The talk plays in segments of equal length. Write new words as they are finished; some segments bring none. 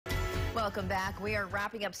Welcome back. We are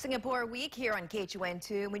wrapping up Singapore Week here on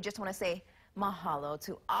KHON2. We just want to say mahalo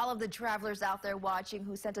to all of the travelers out there watching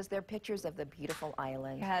who sent us their pictures of the beautiful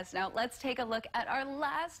island. Yes, now let's take a look at our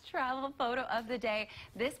last travel photo of the day.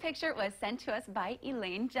 This picture was sent to us by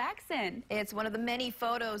Elaine Jackson. It's one of the many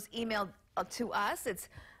photos emailed to us. It's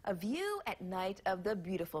a view at night of the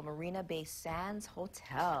beautiful Marina Bay Sands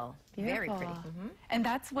Hotel. Very pretty. And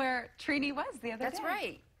that's where Trini was the other day. That's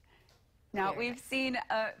right. Now, we've seen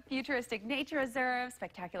a futuristic nature reserve,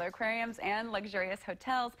 spectacular aquariums, and luxurious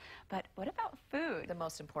hotels. But what about food? The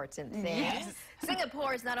most important thing. Yes.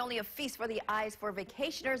 Singapore is not only a feast for the eyes for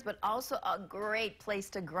vacationers, but also a great place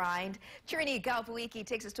to grind. Trini Galpuiki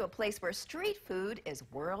takes us to a place where street food is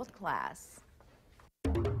world class.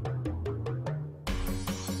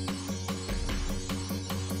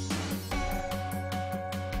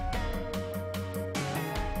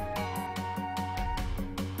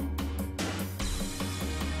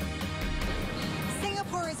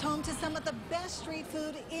 Home to some of the best street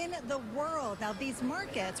food in the world. Now, these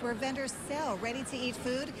markets where vendors sell ready-to-eat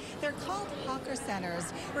food, they're called hawker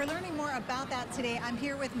centers. We're learning more about that today. I'm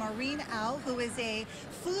here with Maureen Au, who is a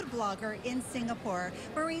food blogger in Singapore.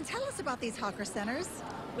 Maureen, tell us about these hawker centers.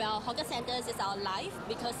 Well, hawker centers is our life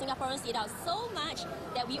because Singaporeans eat out so much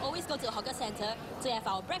that we always go to a hawker center to have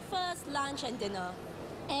our breakfast, lunch, and dinner.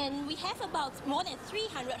 And we have about more than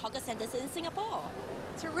 300 hawker centers in Singapore.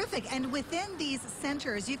 Terrific. And within these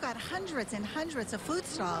centers, you've got hundreds and hundreds of food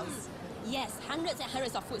stalls. Yes, hundreds and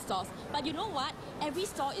hundreds of food stalls. But you know what? Every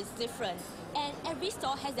store is different. And every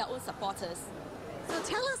store has their own supporters. So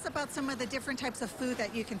tell us about some of the different types of food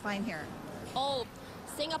that you can find here. Oh,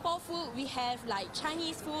 Singapore food, we have like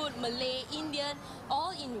Chinese food, Malay, Indian,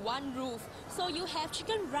 all in one roof. So you have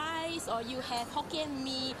chicken rice, or you have Hokkien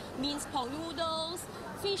mee, minced pork noodles,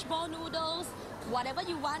 fish ball noodles. Whatever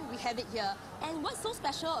you want, we have it here. And what's so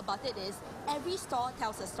special about it is every store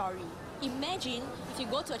tells a story. Imagine if you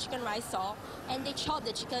go to a chicken rice store and they chop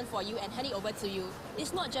the chicken for you and hand it over to you.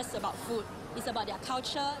 It's not just about food. It's about their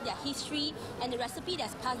culture, their history, and the recipe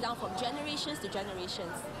that's passed down from generations to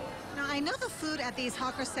generations. Now, I know the food at these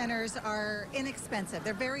hawker centers are inexpensive.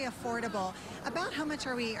 They're very affordable. About how much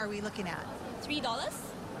are we looking at? $3?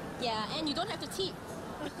 Yeah, and you don't have to tip.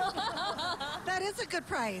 That is a good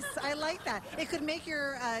price. I like that. It could make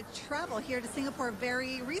your travel here to Singapore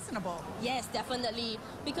very reasonable. Yes, definitely.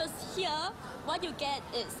 Because here, what you get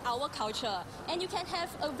is our culture. And you can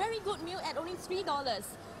have a very good meal at only $3.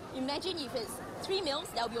 Imagine if it's 3 meals,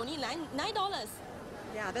 that will be only $9.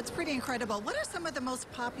 Yeah, that's pretty incredible. What are some of the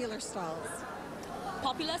most popular stalls?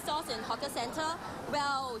 Popular stalls in hawker center?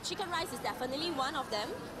 Well, chicken rice is definitely one of them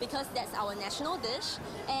because that's our national dish.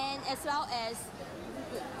 And as well as,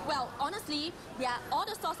 well, honestly, all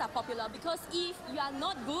the stalls are popular because if you are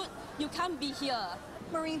not good, you can't be here.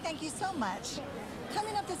 Maureen, thank you so much.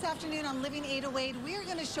 Coming up this afternoon on Living 808, we're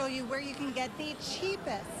going to show you where you can get the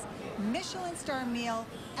cheapest Michelin star meal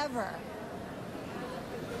ever.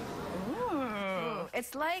 Ooh.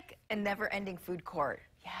 It's like a never-ending food court.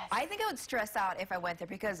 Yes. I think I would stress out if I went there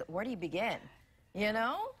because where do you begin? You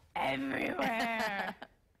know? Everywhere.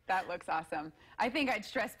 That looks awesome. I think I'd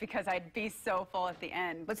stress because I'd be so full at the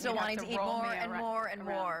end. But still wanting to eat more and more and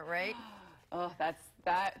more, right? Oh, that's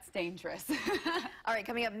dangerous. All right,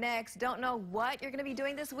 coming up next, don't know what you're going to be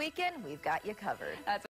doing this weekend? We've got you covered. That's